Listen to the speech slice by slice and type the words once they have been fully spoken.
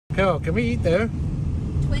Carol, can we eat there?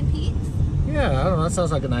 Twin Peaks? Yeah, I don't know. That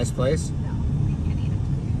sounds like a nice place. No, we can't eat at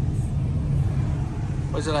Twin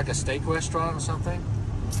Peaks. Was it like a steak restaurant or something?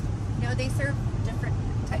 No, they serve different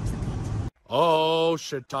types of meat. Oh,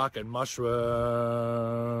 Shiitake Mushrooms.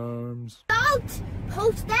 Don't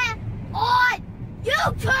post that on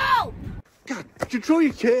YouTube! God, control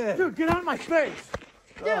your kid. Dude, get out of my face.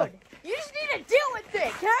 Dude, you just need to deal with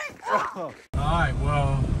it, okay? All right,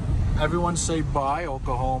 well, everyone say bye,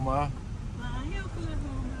 Oklahoma. Bye, Oklahoma.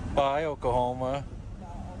 Bye, Oklahoma.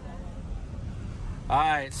 All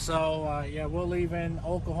right, so yeah, we're leaving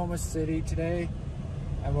Oklahoma City today,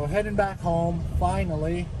 and we're heading back home.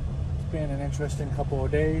 Finally, it's been an interesting couple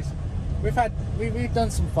of days. We've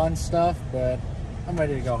done some fun stuff, but I'm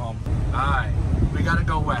ready to go home. All right, we gotta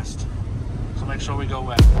go west, so make sure we go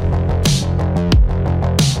west.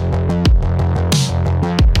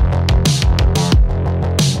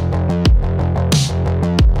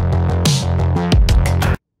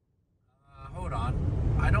 Hold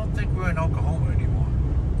on, I don't think we're in Oklahoma anymore.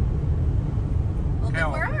 Well, then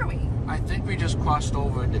Carol, where are we? I think we just crossed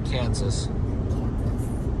over into Kansas.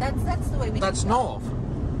 That's the way we That's need to go. north.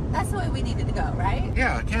 That's the way we needed to go, right?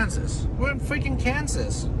 Yeah, Kansas. We're in freaking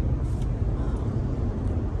Kansas.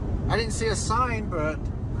 I didn't see a sign, but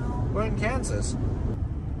we're in Kansas.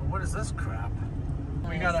 Well, what is this crap?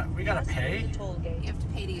 We gotta pay? You have to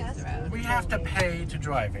pay to use the road. We have to pay to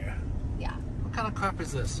drive here. Yeah. What kind of crap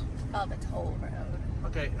is this? Called a toll road.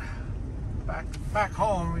 Okay, back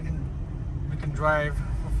home we can drive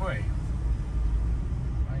for free.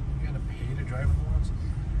 Right? You gotta pay to drive with us.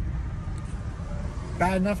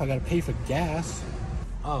 Bad enough I gotta pay for gas.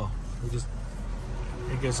 Oh, it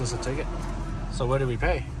gives us a ticket. So where do we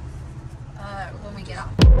pay? When we get off.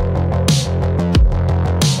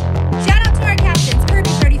 Shout out to our captains, Kirby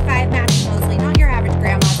 35, Matthew Mosley, Not Your Average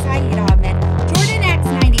Grandma, Saeed Ahmed, Jordan X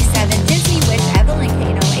 97, Disney Wish, Evelyn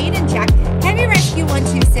Kano, Aiden Jack, Heavy Rescue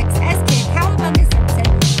 126, SK, Cowabunga Simpson,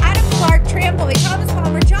 Adam Clark, Tramboy, Thomas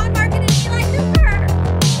Palmer, John Markin, and Eli Cooper.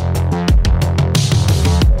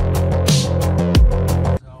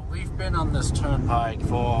 So we've been on this turnpike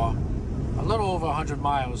for a little over 100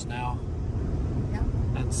 miles now.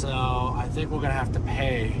 And so I think we're gonna have to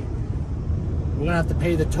pay. We're gonna have to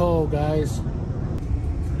pay the toll, guys.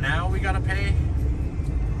 Now we gotta pay?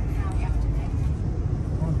 Now we have to pay.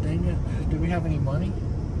 Oh, dang it. Do we have any money?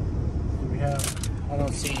 Do we have... I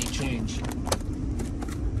don't see any change.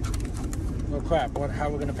 Oh crap, how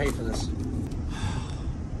are we gonna pay for this?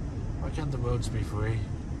 Why can't the roads be free?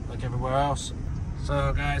 Like everywhere else?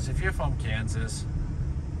 So guys, if you're from Kansas,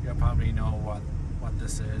 you'll probably know what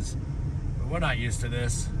this is. But we're not used to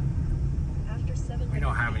this. We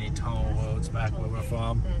don't have any toll roads back where we're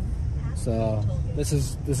from. So this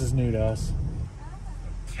is new to us.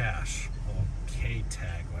 Cash or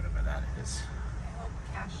K-tag, whatever that is.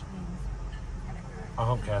 Cash means credit card. I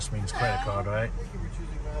hope cash means credit card, right?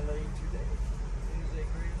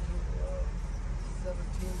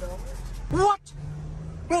 What?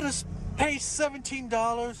 We had to pay $17?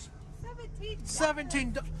 $17?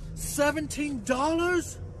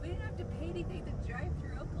 We didn't have to pay anything to drive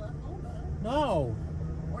through Oklahoma. No.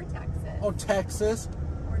 Or Texas. Oh, Texas.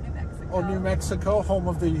 Or New Mexico. Or New Mexico, home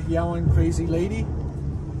of the yelling crazy lady.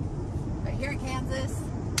 But here in Kansas,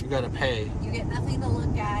 You gotta pay, you get nothing to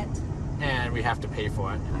look at. and we have to pay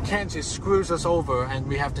for it. Kansas screws us over, and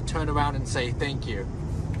we have to turn around and say thank you.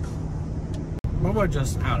 Well, we're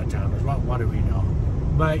just out of towners. What do we know?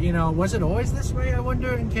 But, you know, was it always this way, I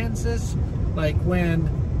wonder, in Kansas? Like, when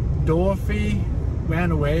Dorothy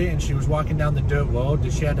ran away and she was walking down the dirt road,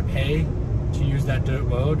 did she have to pay to use that dirt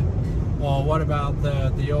road? Or what about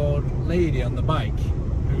the old lady on the bike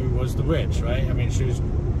who was the witch, right? I mean, she was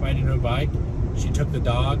riding her bike. She took the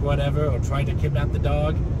dog, whatever, or tried to kidnap the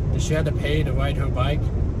dog. Did she have to pay to ride her bike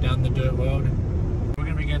down the dirt road? We're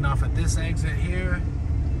going to be getting off at this exit here.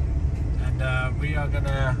 And we are going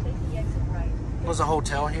to... Take the exit right. There's a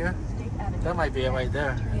hotel here. That might be it right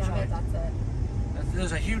there. Yeah, actually. that's it.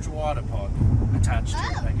 There's a huge water park attached to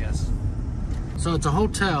it, I guess. So it's a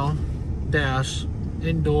hotel dash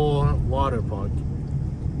indoor water park.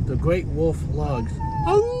 The Great Wolf Logs.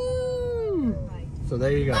 Oh! So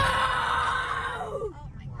there you go. Oh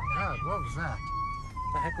my God, what was that?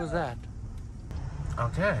 The heck was that?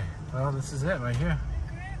 Okay, well this is it right here.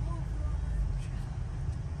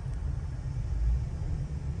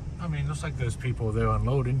 I mean, looks like there's people there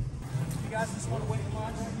unloading. You guys just want to wait in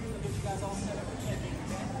line right here? We'll get you guys all set up for check-in,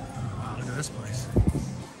 okay? Wow, look at this place.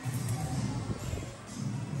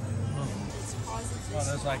 Oh,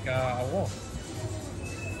 there's like a wolf.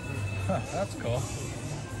 Huh, that's cool.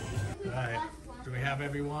 Alright, do we have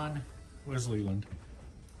everyone? Where's Leland?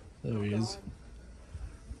 There he is.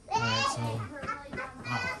 Alright, so... Wow.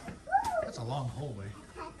 That's a long hallway.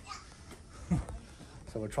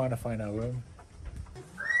 So we're trying to find our room.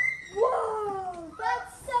 Whoa!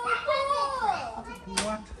 That's so cool!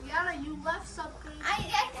 What? Yana, you left something.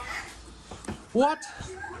 What?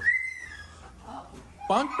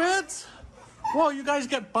 Bunk beds? Whoa, you guys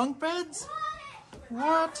get bunk beds?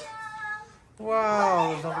 What?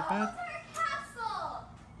 Wow, there's another bed.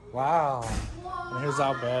 Wow. And here's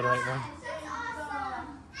our bed right there.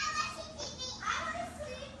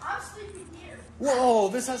 I'm sleeping here. Whoa,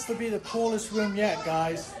 this has to be the coolest room yet,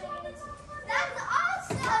 guys. That's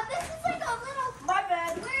awesome! This is like a little My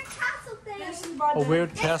bed. weird castle thing. This is my A bed. weird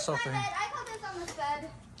This is castle my thing. bed. I got this on this bed.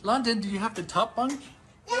 London, do you have the top bunk?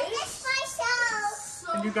 This is my shelf.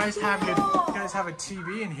 So And you guys have a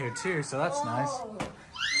TV in here too, so that's nice. cool.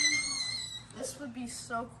 This would be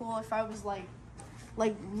so cool if I was like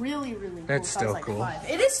really cool. It's if I was, still like, cool. 5.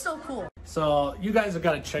 It is still cool. So you guys have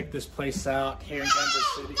got to check this place out here in Kansas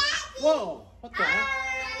City. Whoa, what the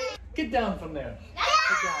heck? Get down from there.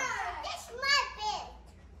 Get down. This is my bed.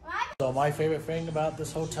 So my favorite thing about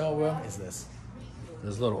this hotel room is this.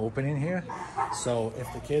 There's a little opening here. So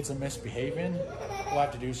if the kids are misbehaving, all I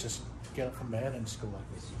have to do is just get up from bed and just go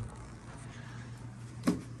like this.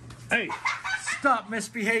 Hey, stop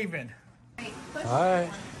misbehaving. All right,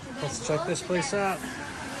 let's check this place out.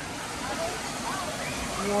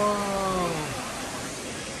 Whoa.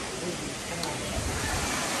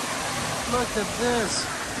 Look at this.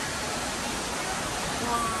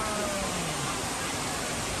 Whoa.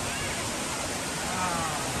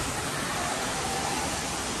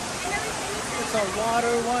 It's a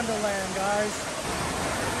water wonderland, guys.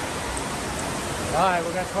 All right,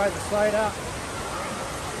 we're gonna try the slide out.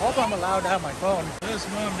 Hope I'm allowed to have my phone. There's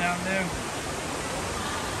Mom down there.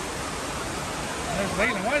 There's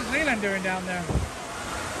Leland. What is Leland doing down there?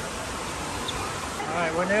 All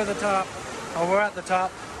right, we're near the top. Oh, we're at the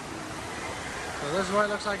top. So this is what it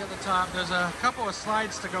looks like at the top. There's a couple of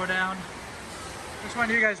slides to go down. Which one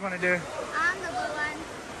do you guys want to do? I'm the blue one.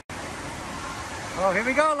 Oh, here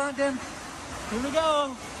we go, London. Here we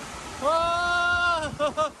go.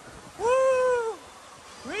 Whoa! Woo!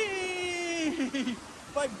 Whee!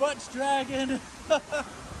 My butt's dragging.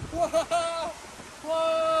 Whoa!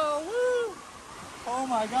 Whoa! Woo! Oh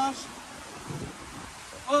my gosh.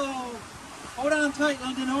 Oh! Hold on tight,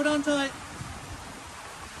 London. Hold on tight.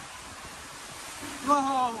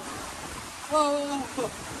 Whoa! Whoa!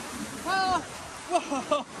 Whoa!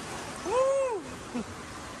 Whoa! Woo!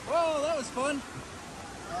 Whoa, that was fun.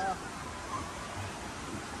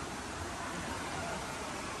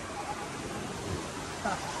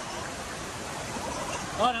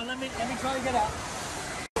 Oh, now let me try to get out.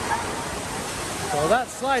 So that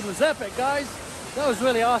slide was epic, guys. That was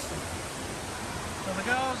really awesome. So the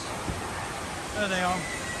girls, there they are.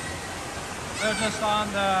 They're just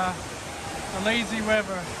on the lazy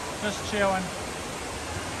river, just chilling.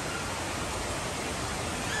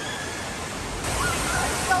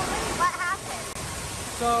 So wait, what happened?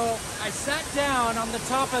 So I sat down on the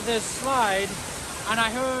top of this slide and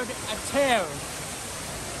I heard a tear.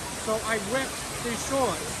 So I ripped the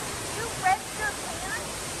shorts. You ripped your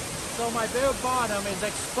pants? So my bare bottom is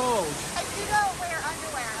exposed. And you don't wear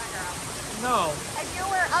underwear under them. No, And you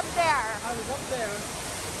were up there. I was up there.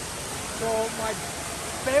 So my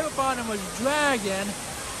bare bottom was dragging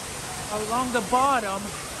along the bottom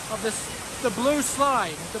of the blue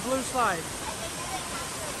slide. The blue slide.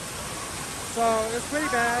 So it was pretty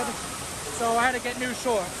bad. So I had to get new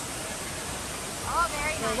shorts. Oh,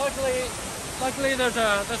 very So nice. luckily there's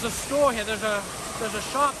a store here. There's a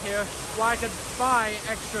shop here where I could buy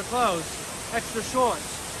extra clothes, extra shorts.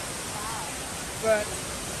 But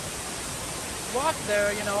walk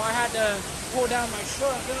there, you know, I had to pull down my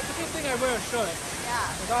shirt. But it's a good thing I wear a shirt.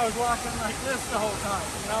 Yeah. Because I was walking like this the whole time,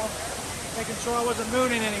 you know, making sure I wasn't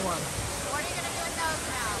mooning anyone. What are you going to do with those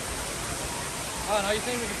now? Oh, no, you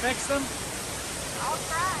think we can fix them? I'll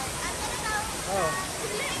try. I'm going to go. Oh.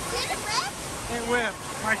 Did it rip? It whipped.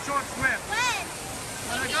 My shorts whipped. When?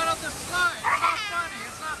 And I got up the slide. It's not funny.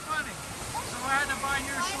 It's not funny. So I had to buy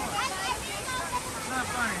new shorts. It's not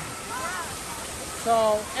funny.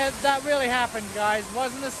 So that really happened, guys. It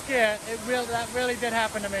wasn't a skit. That really did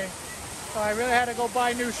happen to me. So I really had to go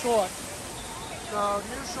buy new shorts. So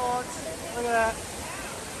new shorts. Look at that.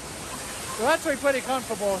 So that's actually pretty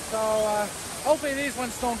comfortable. So hopefully these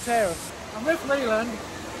ones don't tear. I'm with Leland,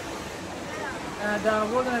 and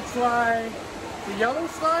we're gonna try the yellow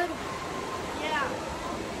slide. Yeah.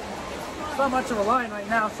 It's not much of a line right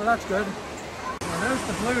now, so that's good. So there's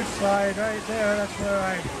the blue slide right there. That's where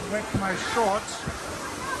I ripped my shorts. I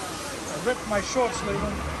ripped my shorts,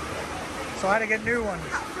 Leland. So I had to get new ones. For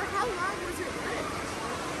how long was it ripped?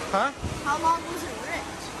 Huh? How long was it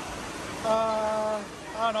ripped? I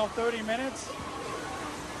don't know, 30 minutes.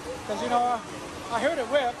 Because, you know, I heard it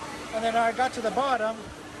whip, and then I got to the bottom,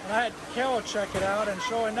 and I had Carol check it out, and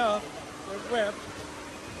sure enough, it whipped.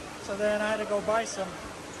 So then I had to go buy some.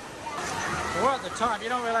 We're at the top. You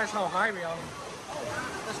don't realize how high we are.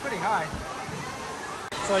 That's pretty high.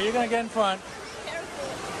 So you're going to get in front.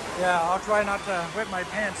 Careful. Yeah, I'll try not to whip my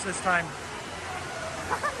pants this time.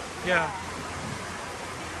 Yeah.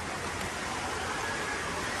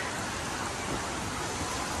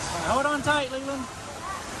 Hold on tight, Leland.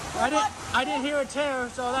 I didn't hear a tear,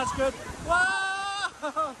 so that's good. Whoa!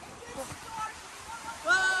 Whoa!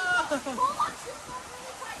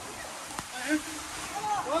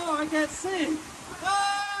 Whoa! I can't see.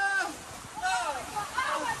 Whoa! Whoa!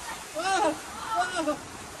 Whoa!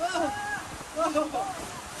 Whoa! Whoa! Whoa!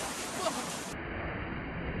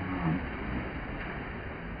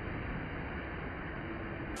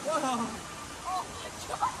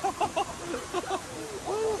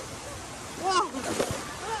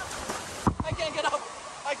 I can't get up.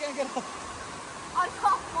 I can't get up. I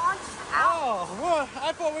got launched out. Oh, well,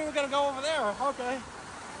 I thought we were gonna go over there. Okay.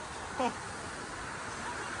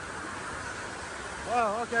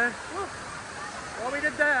 Wow. Okay. Well, we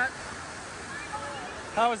did that.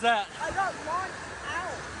 How was that? I got launched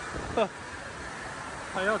out.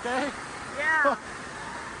 Are you okay? Yeah.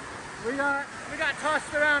 We got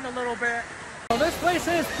tossed around a little bit. Well, this place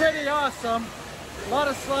is pretty awesome. A lot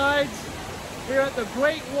of slides here at the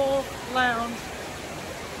Great Wolf Lounge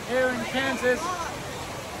here in Kansas.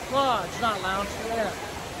 Lodge, not lounge. Yeah,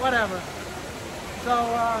 whatever. So,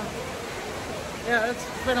 yeah, it's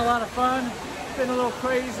been a lot of fun. It's been a little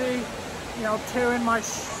crazy, you know, tearing my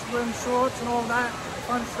swim shorts and all that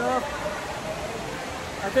fun stuff.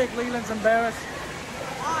 I think Leland's embarrassed.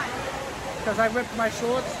 Why? Because I ripped my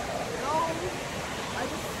shorts. No, I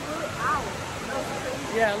just flew out. That was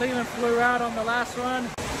crazy. Yeah, Leland flew out on the last run.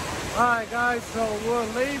 Alright guys, so we're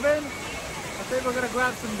leaving. I think we're gonna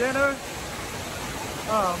grab some dinner.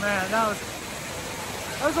 Oh man, that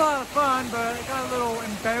was a lot of fun, but it got a little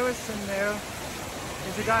embarrassing there,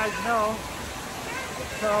 as you guys know.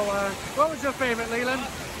 So, what was your favorite, Leland?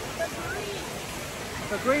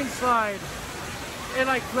 The green slide. It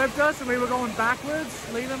like flipped us and we were going backwards,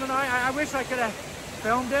 Leland and I. I wish I could have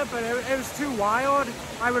filmed it, but it was too wild.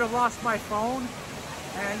 I would have lost my phone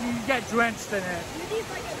and you get drenched in it. You need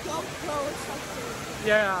like a GoPro or something.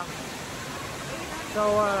 Yeah.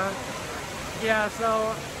 So, yeah,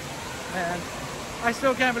 so, man, I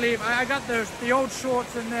still can't believe, I got the old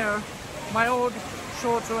shorts in there. My old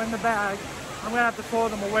shorts are in the bag. I'm gonna have to throw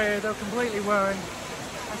them away. They're completely ruined.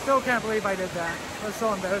 I still can't believe I did that. It was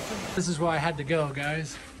so embarrassing. This is where I had to go,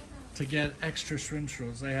 guys, to get extra swim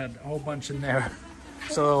shorts. They had a whole bunch in there.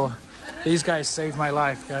 So these guys saved my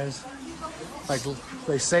life, guys. Like,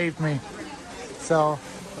 they saved me. So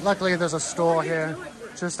luckily there's a store here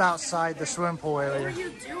just outside the swimming pool What area. were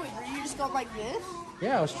you doing? Were you just going like this?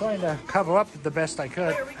 Yeah, I was trying to cover up the best I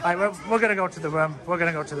could. All right, we're gonna go to the room. We're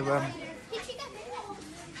gonna go to the room.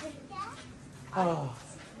 Oh,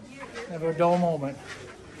 never a dull moment.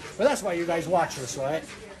 But that's why you guys watch this, right?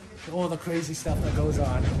 All the crazy stuff that goes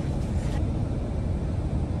on.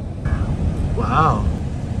 Wow.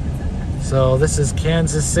 So this is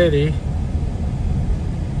Kansas City.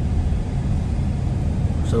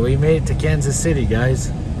 So we made it to Kansas City, guys.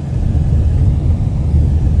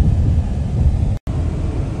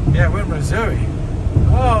 Yeah, we're in Missouri.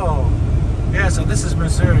 Oh, yeah, so this is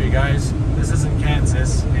Missouri, guys. This isn't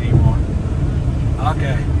Kansas anymore.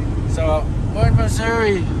 Okay, so we're in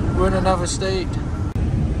Missouri. We're in another state.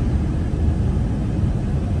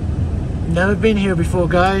 Never been here before,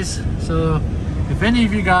 guys. So if any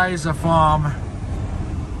of you guys are from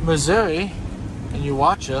Missouri and you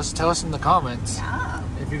watch us, tell us in the comments. Yeah.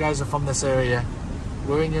 If you guys are from this area.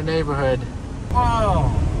 We're in your neighborhood.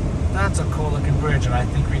 Whoa, that's a cool looking bridge, and I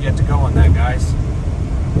think we get to go on that, guys.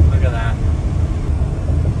 Look at that.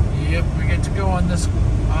 Yep, we get to go on this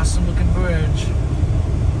awesome looking bridge.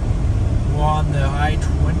 We're on the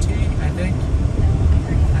I-20, I think.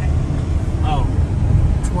 35. Oh,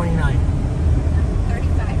 29.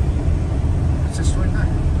 35. It says 29.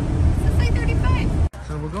 Let's say 35.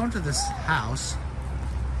 So we're going to this house,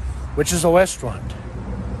 which is a restaurant.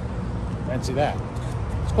 Fancy that.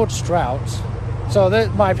 It's called Strout's. So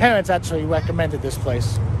my parents actually recommended this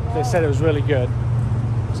place. They said it was really good.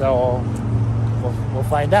 So we'll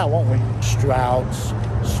find out, won't we? Strout's,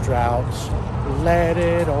 let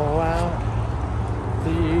it all out.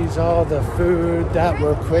 These are the food that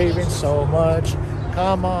we're craving so much.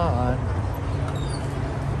 Come on.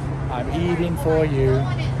 I'm eating for you.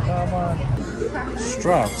 Come on.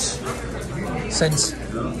 Sprouts. Since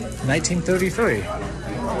 1933.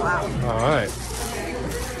 All right.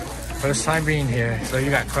 First time being here. So you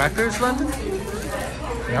got crackers, London?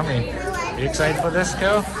 Yummy. You excited for this,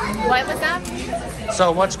 Kel? What was that?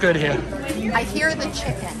 So what's good here? I hear the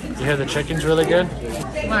chicken. You hear the chicken's really good?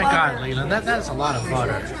 My God, Leland, that's a lot of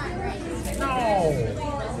butter. No,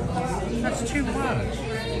 that's too much.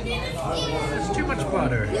 That's too much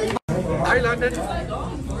butter. Hi, London.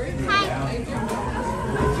 Hi.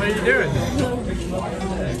 What are you doing?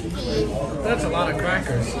 That's a lot of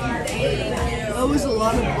crackers. That was a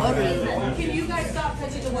lot of butter.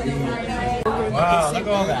 Wow, look at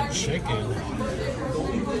all that chicken.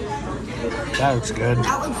 That looks good.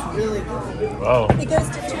 That looks really good. Whoa. It goes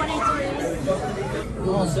to 23.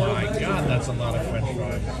 Oh my God, that's a lot of French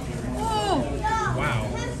fries. Wow.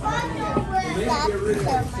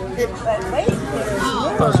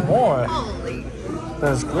 There's more.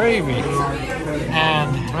 There's gravy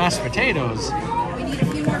and mashed potatoes. We need a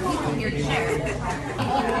few more people here to share.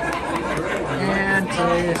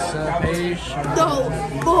 Anticipation. No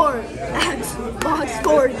more Xbox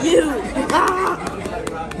for you. Ah.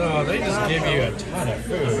 No, they just give you a ton of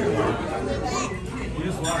food.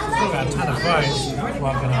 Still got a ton of fries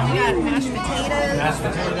walking We on. got mashed potatoes. Mashed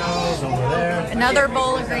potatoes over there. Another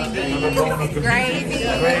bowl of green beans. Gravy.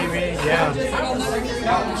 Gravy,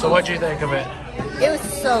 yeah. So what'd you think of it? It was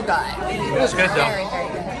so good. It was good though. Very, very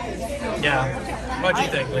good. Yeah. What'd you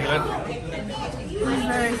think, Leland? It was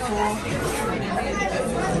very cool.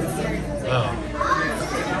 Oh.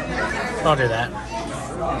 Don't do that.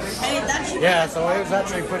 Hey, that should Yeah, so it was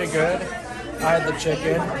actually pretty good. I had the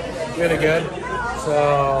chicken, really good. So,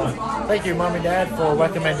 thank you, Mom and Dad, for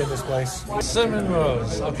recommending this place. Cinnamon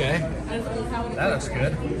rolls, okay. That looks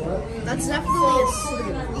good. That's definitely a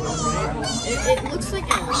cinnamon roll. It looks like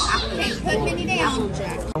an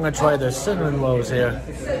Applejack. I'm gonna try the cinnamon rolls here.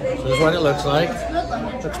 So this is what it looks like.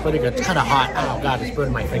 Looks pretty good. It's kind of hot. Oh God, it's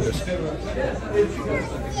burning my fingers.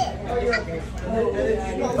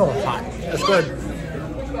 Oh, it's hot. It's good.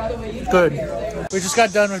 Good. We just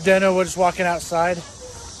got done with dinner. We're just walking outside.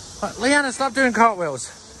 Leanna, stop doing cartwheels.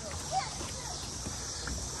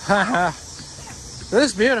 This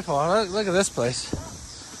is beautiful. Look at this place.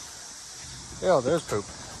 Oh, there's poop.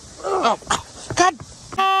 Oh, God.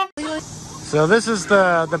 So this is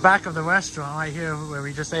the back of the restaurant right here where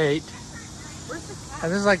we just ate.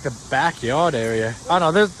 And this is like the backyard area. Oh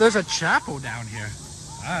no, there's a chapel down here.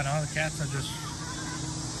 I don't know, the cats are just...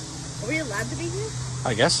 Are we allowed to be here?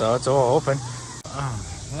 I guess so, it's all open. Oh,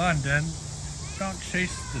 London, don't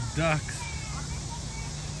chase the ducks.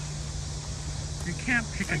 You can't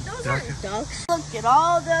pick a Those duck. aren't ducks. Look at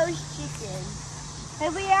all those chickens. Hey,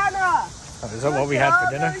 Leanna. Oh, is that what we had for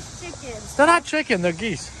dinner? Those chickens. They're not chicken, they're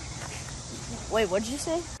geese. Wait, what'd you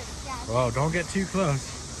say? Whoa, don't get too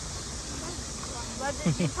close. But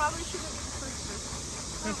you probably shouldn't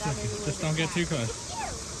push That's okay. Just don't get too close.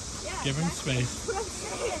 Give him space.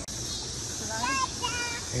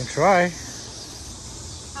 You can try.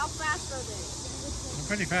 How fast are they? They're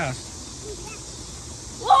pretty fast.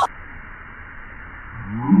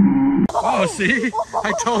 Oh, see?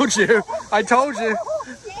 I told you. I told you.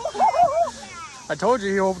 I told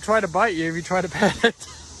you he'll try to bite you if you try to pet it.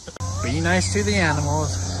 Be nice to the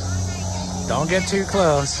animals. Don't get too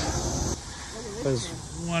close. There's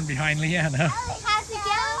one behind Leanna. How's it going?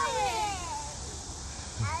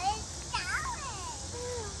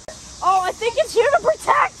 Oh, I think it's here to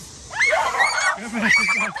protect.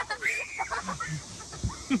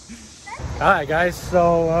 Alright guys,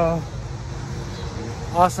 so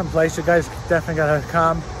awesome place. You guys definitely gotta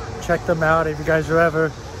come check them out if you guys are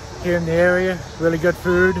ever here in the area. Really good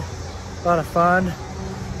food, a lot of fun.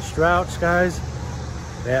 Strouts, guys.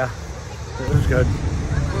 Yeah, it was good.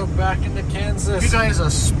 We're back into Kansas. If you guys are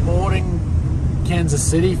sporting Kansas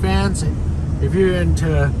City fans, if you're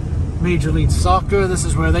into Major League Soccer, this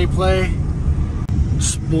is where they play.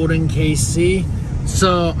 Sporting KC.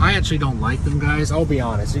 So I actually don't like them, guys. I'll be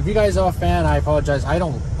honest. If you guys are a fan, I apologize. I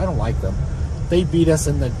don't like them. They beat us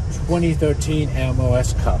in the 2013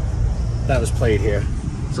 MLS Cup that was played here.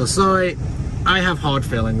 So sorry, I have hard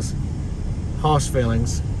feelings. Harsh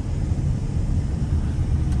feelings.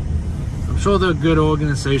 I'm sure they're a good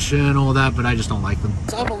organization and all that, but I just don't like them.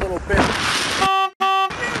 So I'm a little bit.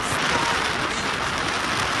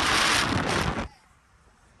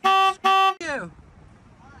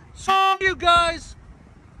 You guys.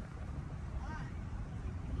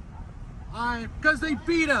 Because they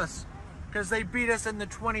beat us. Because they beat us in the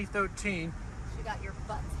 2013. You got your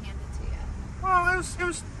butts handed to you. Well,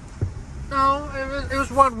 No, it was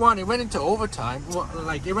 1-1. It went into overtime. Well,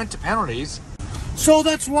 like, it went to penalties. So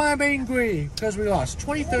that's why I'm angry. Because we lost.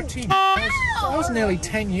 2013. That was nearly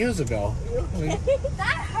 10 years ago.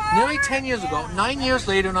 Nearly 10 years ago. 9 years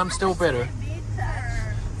later, and I'm still bitter.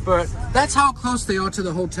 But that's how close they are to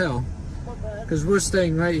the hotel. Because we're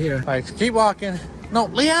staying right here. All right, keep walking. No,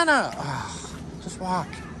 Leanna! Ugh, just walk.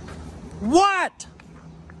 What?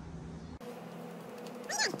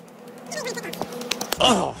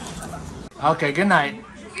 Oh. Okay, good night.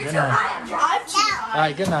 Good night. All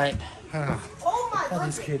right, good night. Oh,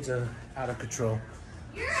 these kids are out of control.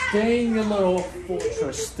 Stay in your little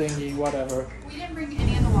fortress thingy, whatever. We didn't bring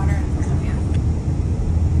any of the water.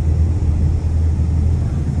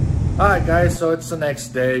 Alright guys, so it's the next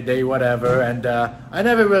day, day whatever, and I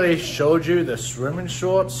never really showed you the swimming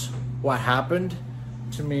shorts, what happened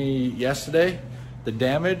to me yesterday, the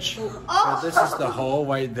damage. This is the hole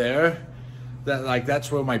right there.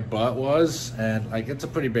 That's where my butt was, and like it's a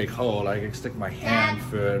pretty big hole. I can stick my hand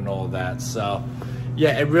through it and all that. So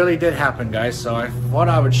yeah, it really did happen, guys. So I thought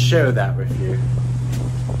I would share that with you.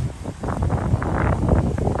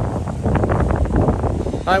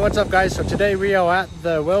 Hi, what's up guys? So today we are at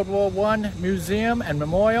the World War I Museum and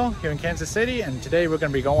Memorial here in Kansas City, and today we're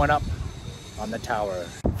going to be going up on the tower.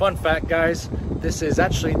 Fun fact guys, this is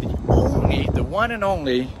actually the one and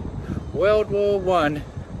only World War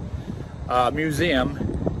I museum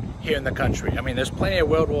here in the country. I mean, there's plenty of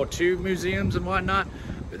World War II museums and whatnot,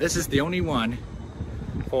 but this is the only one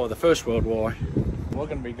for the First World War. We're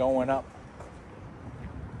going to be going up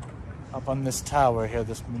on this tower here,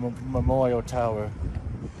 this memorial tower.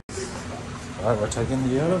 All right, we're taking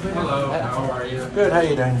the elevator. Hello, how are you? Good, how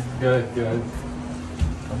you doing? Good, good.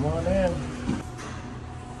 Come on in.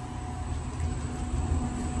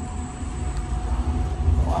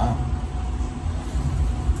 Wow.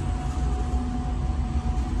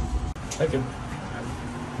 Thank you.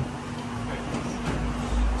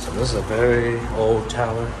 So this is a very old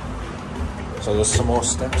tower. So there's some more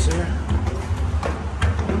steps here.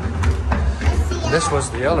 This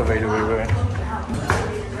was the elevator we were in.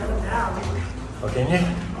 Oh, can you?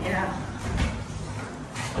 Yeah.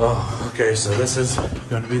 Oh, okay, so this is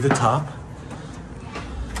going to be the top.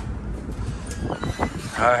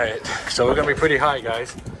 Alright, so we're going to be pretty high,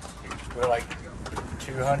 guys. We're like over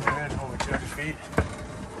 200 feet.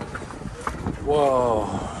 Whoa.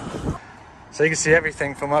 So you can see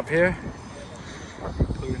everything from up here,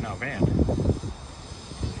 including our van.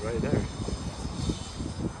 It's right there.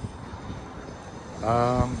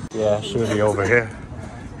 Yeah, should be over here.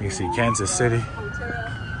 You can see Kansas City.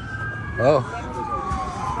 Oh.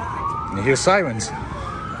 And you hear sirens.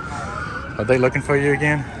 Are they looking for you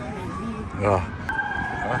again? Oh.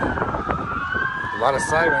 A lot of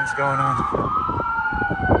sirens going on.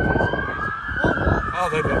 Oh,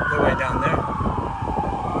 they're way down there.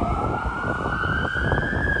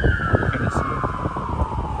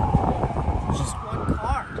 Just one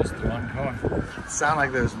car. Just one car. It sounds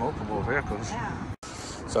like there's multiple vehicles. Yeah.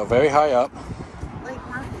 So very high up.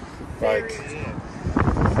 Like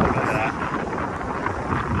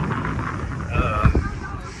that.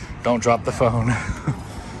 Don't drop the phone.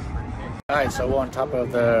 Alright, so we're on top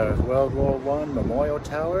of the World War I Memorial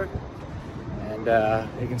Tower, and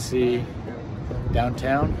you can see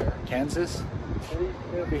downtown Kansas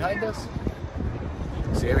behind us. You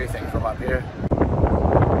can see everything from up here.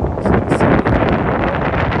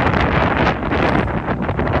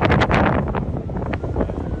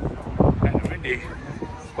 Kind of windy.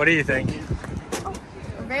 What do you think?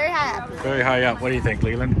 We're very high up. Very high up. What do you think,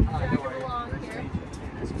 Leland?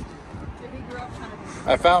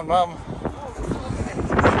 I found Mom.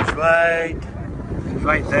 She's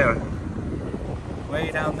right there.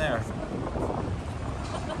 Way down there.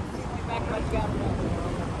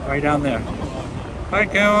 Right down there. Hi,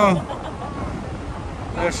 Carol.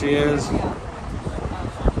 There she is.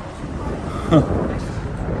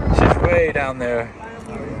 She's way down there.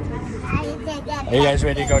 Are you guys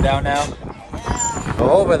ready to go down now?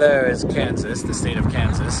 Well, over there is Kansas, the state of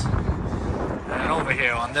Kansas. And over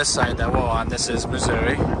here on this side that we're on, this is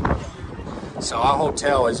Missouri. So our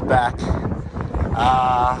hotel is back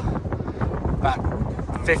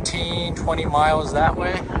about 15, 20 miles that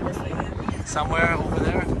way. Somewhere over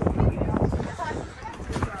there.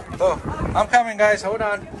 Oh, I'm coming guys, hold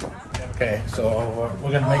on. Okay, so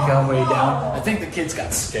we're gonna make our way down. I think the kids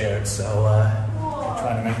got scared, so we're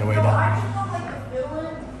trying to make our way down.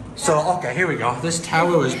 So, okay, here we go. This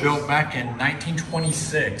tower was built back in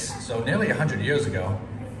 1926, so nearly 100 years ago.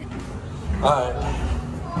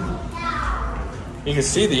 You can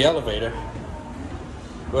see the elevator.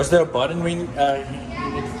 Was there a button we...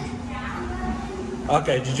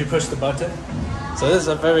 Okay, did you push the button? So this is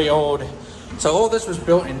a very old, so all this was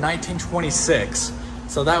built in 1926.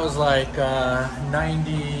 So that was like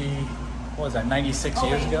 96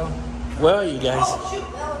 years ago? Where are you guys?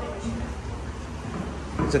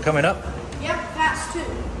 Is it coming up? Yep, fast too.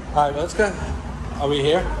 Alright, let's go. Are we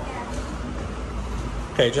here?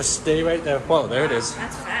 Okay, just stay right there. Whoa, there it is.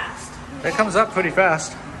 That's fast. It comes up pretty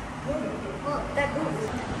fast.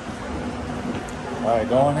 Alright,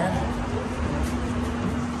 going in.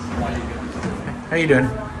 How you doing?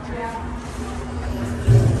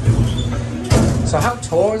 So how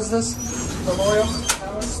tall is this memorial?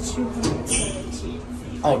 It's 217.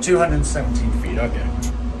 Oh, 217 feet, okay.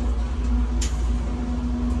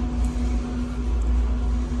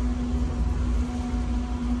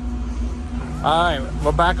 Alright,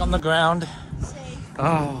 we're back on the ground.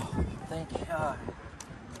 Oh, thank God.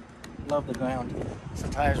 Love the ground.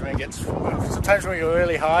 Sometimes when you're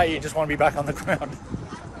really high, you just want to be back on the ground.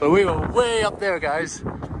 But we were way up there, guys.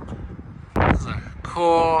 This is a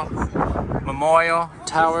cool memorial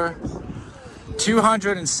tower.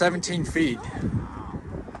 217 feet.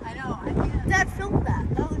 I know. Dad, film that.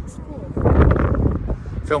 That looks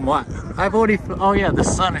cool. Film what? I've already, oh yeah, the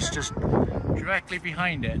sun is just directly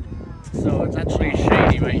behind it. So it's actually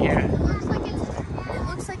shady right here. It looks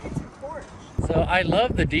like it's a porch. So I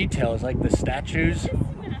love the details, like the statues.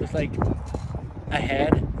 There's like a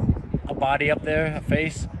head, a body up there, a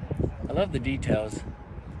face. I love the details.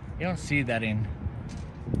 You don't see that in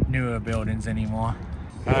newer buildings anymore.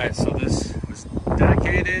 Alright, so this was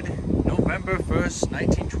dedicated November 1st,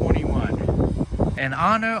 1921. In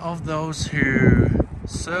honor of those who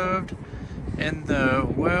served in the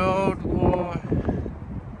World War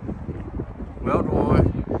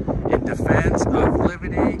in defense of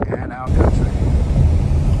liberty and our country.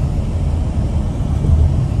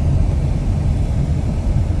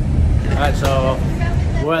 Alright, so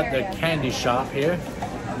we're at the candy shop here,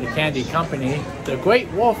 the candy company, the Great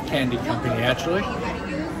Wolf Candy Company actually.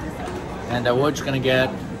 And we're just gonna get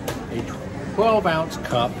a 12-ounce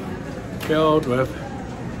cup filled with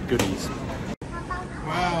goodies.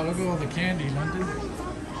 Wow, look at all the candy, London.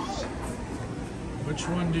 Which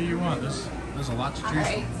one do you want? There's a lot to choose from.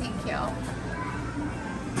 Alright, thank you.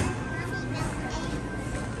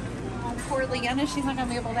 Oh, poor Leanna, she's not gonna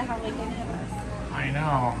be able to have like any of us. I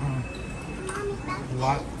know. A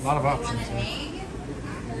lot of options here.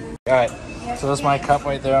 Alright, so that's my cup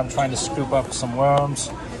right there. I'm trying to scoop up some worms.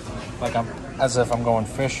 Like as if I'm going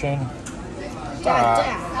fishing. Good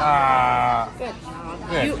job.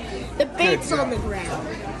 Good. The bait's on the ground.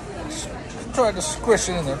 Trying to squish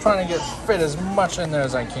it in there, trying to fit as much in there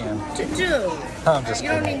as I can. I'm just You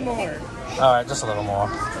don't kidding. need more. Alright, just a little more.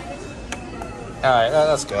 Alright,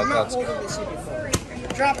 that's good. I'm not That's good. holding this anymore.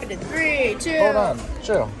 Drop it in 3, 2. Hold on,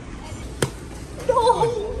 chill. No.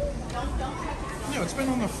 No, it's been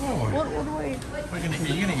on the floor. What do I? Are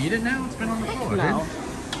you gonna eat it now? It's been on the floor, No. dude.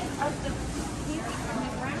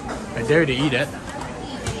 I dare to eat it.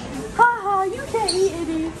 Haha, you can't eat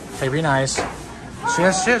it. Hey, be nice. She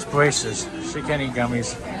has braces. She can't eat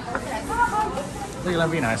gummies. Look at that,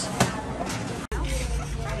 be nice.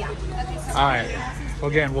 Alright, we're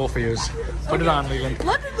getting wolf ears. Put it on, Leland.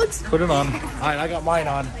 Look, it looks. Put it on. Alright, I got mine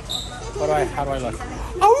on. How do I look?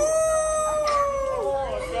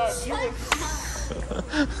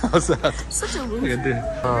 How's that? Such a Look loser. at this.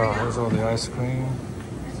 Oh, there's all the ice cream.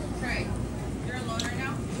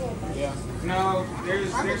 No,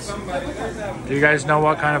 there's somebody. Do you guys know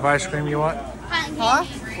what kind of ice cream you want? Huh?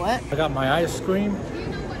 What? I got my ice cream,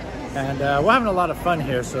 and we're having a lot of fun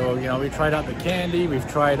here. So, you know, we tried out the candy, we've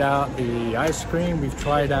tried out the ice cream, we've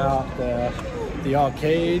tried out the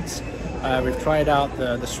arcades, we've tried out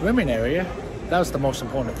the swimming area. That was the most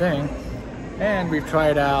important thing. And we've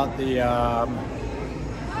tried out the,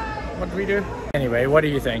 what did we do? Anyway, what do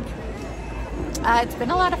you think? It's been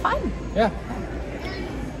a lot of fun. Yeah.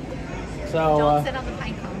 So, Don't sit on the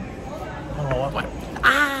pine cone. oh, what?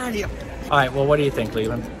 Ah, yeah. All right, well, what do you think,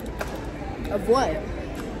 Leland? Of what?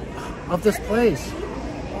 Of this place.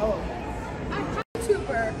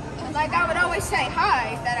 YouTuber. Like I would always say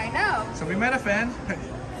hi that I know. So we met a fan.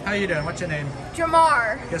 How you doing? What's your name?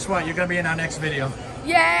 Jamar. Guess what? You're gonna be in our next video.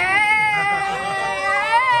 Yay!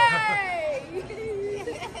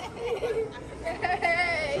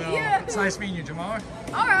 So, it's nice meeting you, Jamar.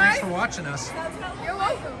 All right. Thanks for watching us. You're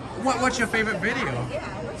welcome. What's your favorite video?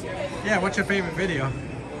 Yeah, what's your favorite video?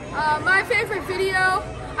 My favorite video,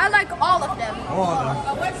 I like all of them. All of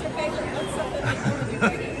them. What's your favorite?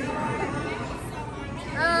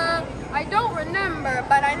 I don't remember,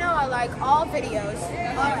 but I know I like all videos.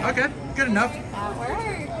 Okay, good enough. That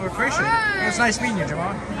works. We appreciate it. It was nice meeting you,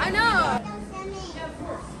 Jamar. I know.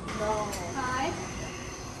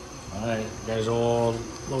 Alright, you guys all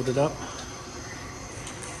loaded up?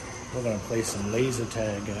 We're gonna play some laser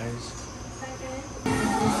tag, guys.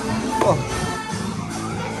 Oh.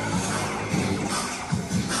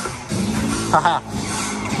 Haha.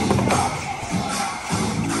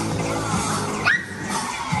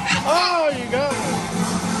 Oh, you got it.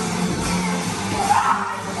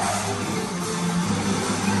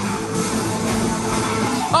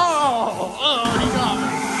 Oh, you got me.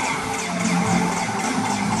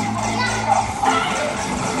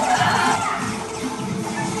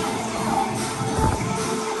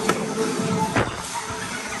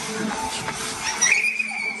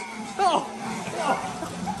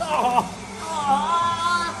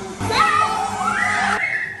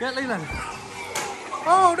 Get Leland.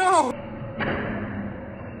 Oh no!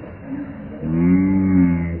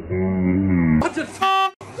 London!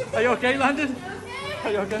 Are you okay, London?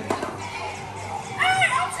 Are you okay?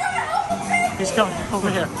 He's coming over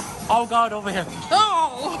here. Oh God, over here.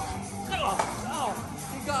 Oh! Oh!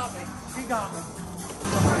 He got me. He got me.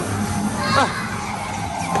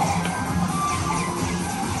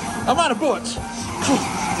 I'm out of bullets.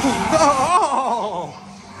 Oh!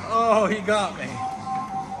 Oh, he got me.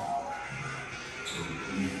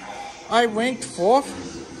 I winked forth.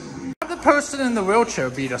 The person in the wheelchair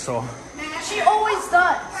beat us all. She always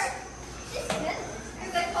does.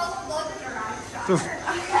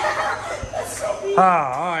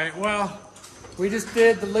 Alright, well, we just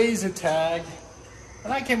did the laser tag,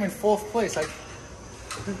 and I came in 4th place.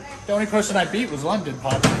 The only person I beat was London,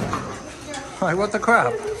 Pop. Like, what the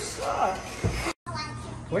crap?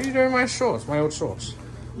 What are you doing in my shorts, my old shorts?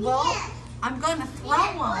 Well, I'm going to throw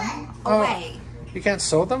them away. You can't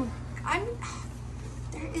sew them?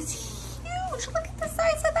 There is huge. Look at the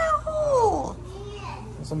size of that hole.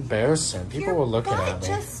 It's embarrassing. People were looking at me.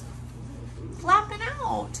 Just flapping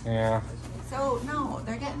out. Yeah. So, no,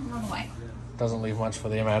 they're getting thrown away. Doesn't leave much for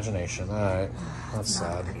the imagination. Alright. That's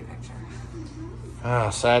sad.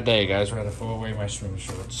 Sad day, guys. We had to throw away my swim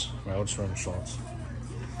shorts. My old swim shorts.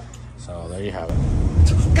 So, there you have it.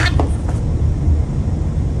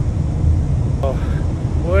 Oh,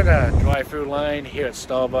 we're in a drive-through line here at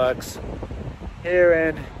Starbucks. Here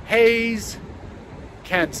in Hayes,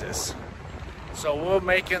 Kansas. So we're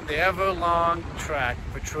making the ever-long trek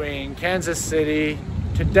between Kansas City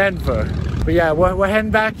to Denver. But yeah, we're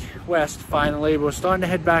heading back west finally. We're starting to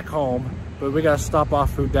head back home, but we gotta stop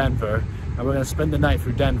off through Denver. And we're gonna spend the night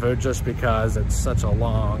through Denver just because it's such a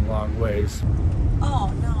long, long ways.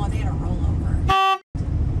 Oh no, they had a rollover.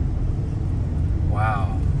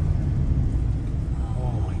 Wow.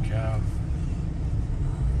 Oh my God.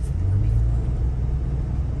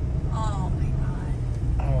 Oh my God.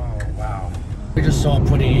 Oh wow. We just saw a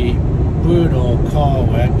pretty brutal car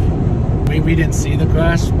wreck. We didn't see the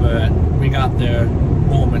crash, but we got there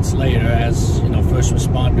moments later as, you know, first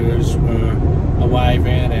responders were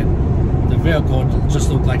arriving, and the vehicle just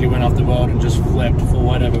looked like it went off the road and just flipped for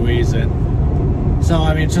whatever reason. So,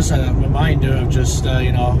 I mean, it's just a reminder of just,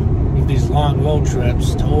 you know, with these long road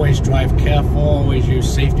trips, to always drive careful, always use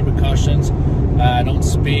safety precautions. Don't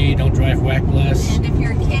speed, don't drive reckless. And if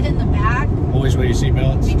you're a kid in the back, always wear your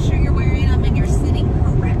seatbelts. make sure you're wearing them and you're sitting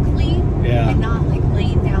correctly. Yeah. And not like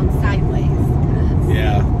laying down sideways.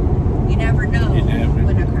 Yeah. You never know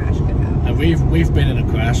when a crash could happen. And we've been in a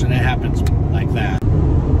crash and it happens like that.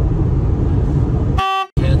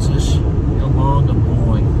 Kansas, come on the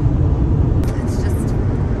point. It's just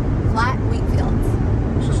flat wheat fields.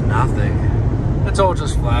 It's just nothing. It's all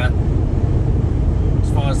just flat. As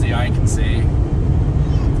far as the eye can see.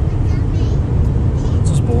 It's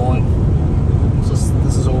just boring.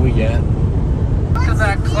 This is all we get. Look at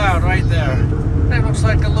that cloud right there. It looks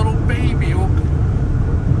like a little baby.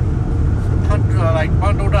 Like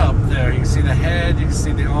bundled up there. You can see the head, you can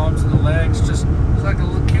see the arms and the legs. Just it's like a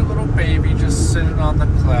little, cute little baby just sitting on the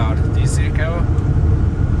cloud. Do you see it, Kara?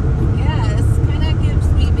 Yes, kind of gives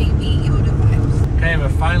me baby Yoda vibes. Okay, we're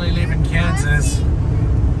finally leaving Kansas.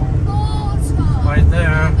 Right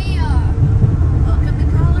there. Welcome to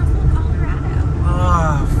colorful Colorado.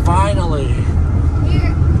 Ah, finally.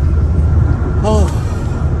 Oh,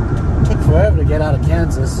 took forever to get out of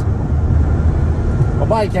Kansas. Well,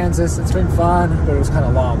 bye, Kansas. It's been fun, but it was kind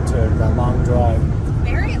of long too. That long drive.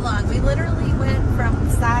 Very long. We literally went from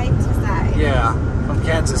side to side. Yeah, from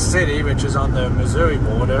Kansas City, which is on the Missouri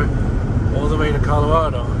border, all the way to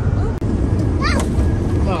Colorado.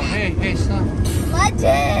 Oh, hey, stop.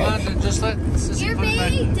 London, just let. you're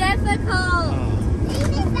being difficult. Oh. Leave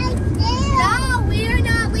it right there. No, we are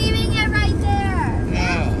not leaving it right there.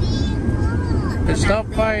 Yeah. But stop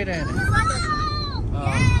fighting.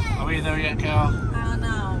 Oh. Are we there yet, Cal? I don't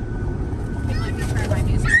know.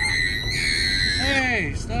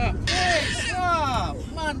 Hey, stop. Hey, stop.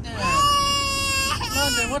 London.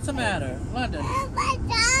 London, what's the matter? London.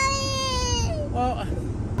 Well,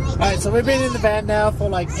 alright, so we've been in the van now for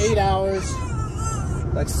like 8 hours.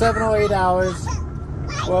 Like 7 or 8 hours.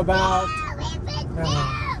 We're about...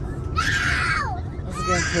 this is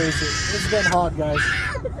getting crazy. This is getting hard, guys.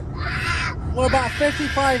 We're about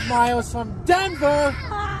 55 miles from Denver.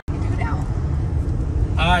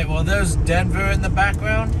 Alright, well there's Denver in the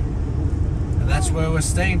background. And that's where we're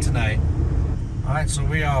staying tonight. Alright, so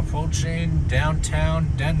we are approaching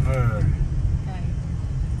downtown Denver.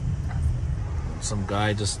 Some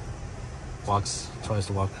guy just tries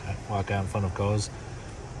to walk out in front of cars.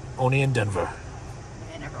 Only in Denver.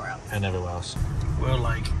 And everywhere else. We're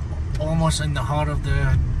like almost in the heart of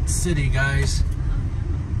the city, guys.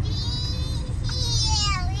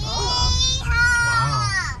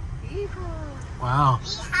 Wow.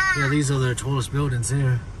 Yeah, these are the tallest buildings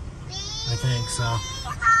here, I think. So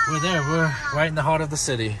we're there. We're right in the heart of the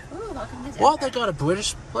city. What? They got a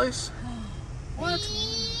British place? What?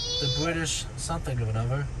 The British something or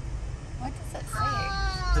another. What does it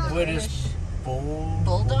say? The British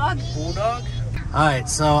Bulldog? Bulldog? Alright,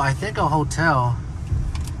 so I think a hotel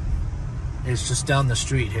is just down the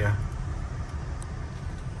street here.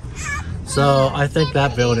 So I think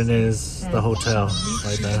that building is the hotel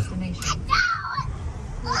right there.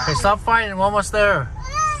 Okay, stop fighting. We're almost there.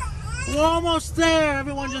 We're almost there.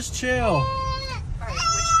 Everyone just chill.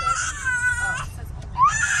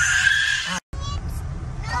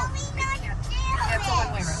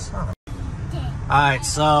 Alright,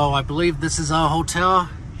 so I believe this is our hotel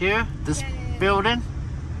here, this building.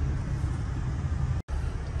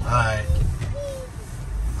 Alright,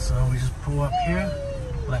 so we just pull up here,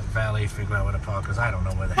 let Valley figure out where to park, because I don't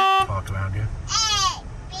know where to park around here.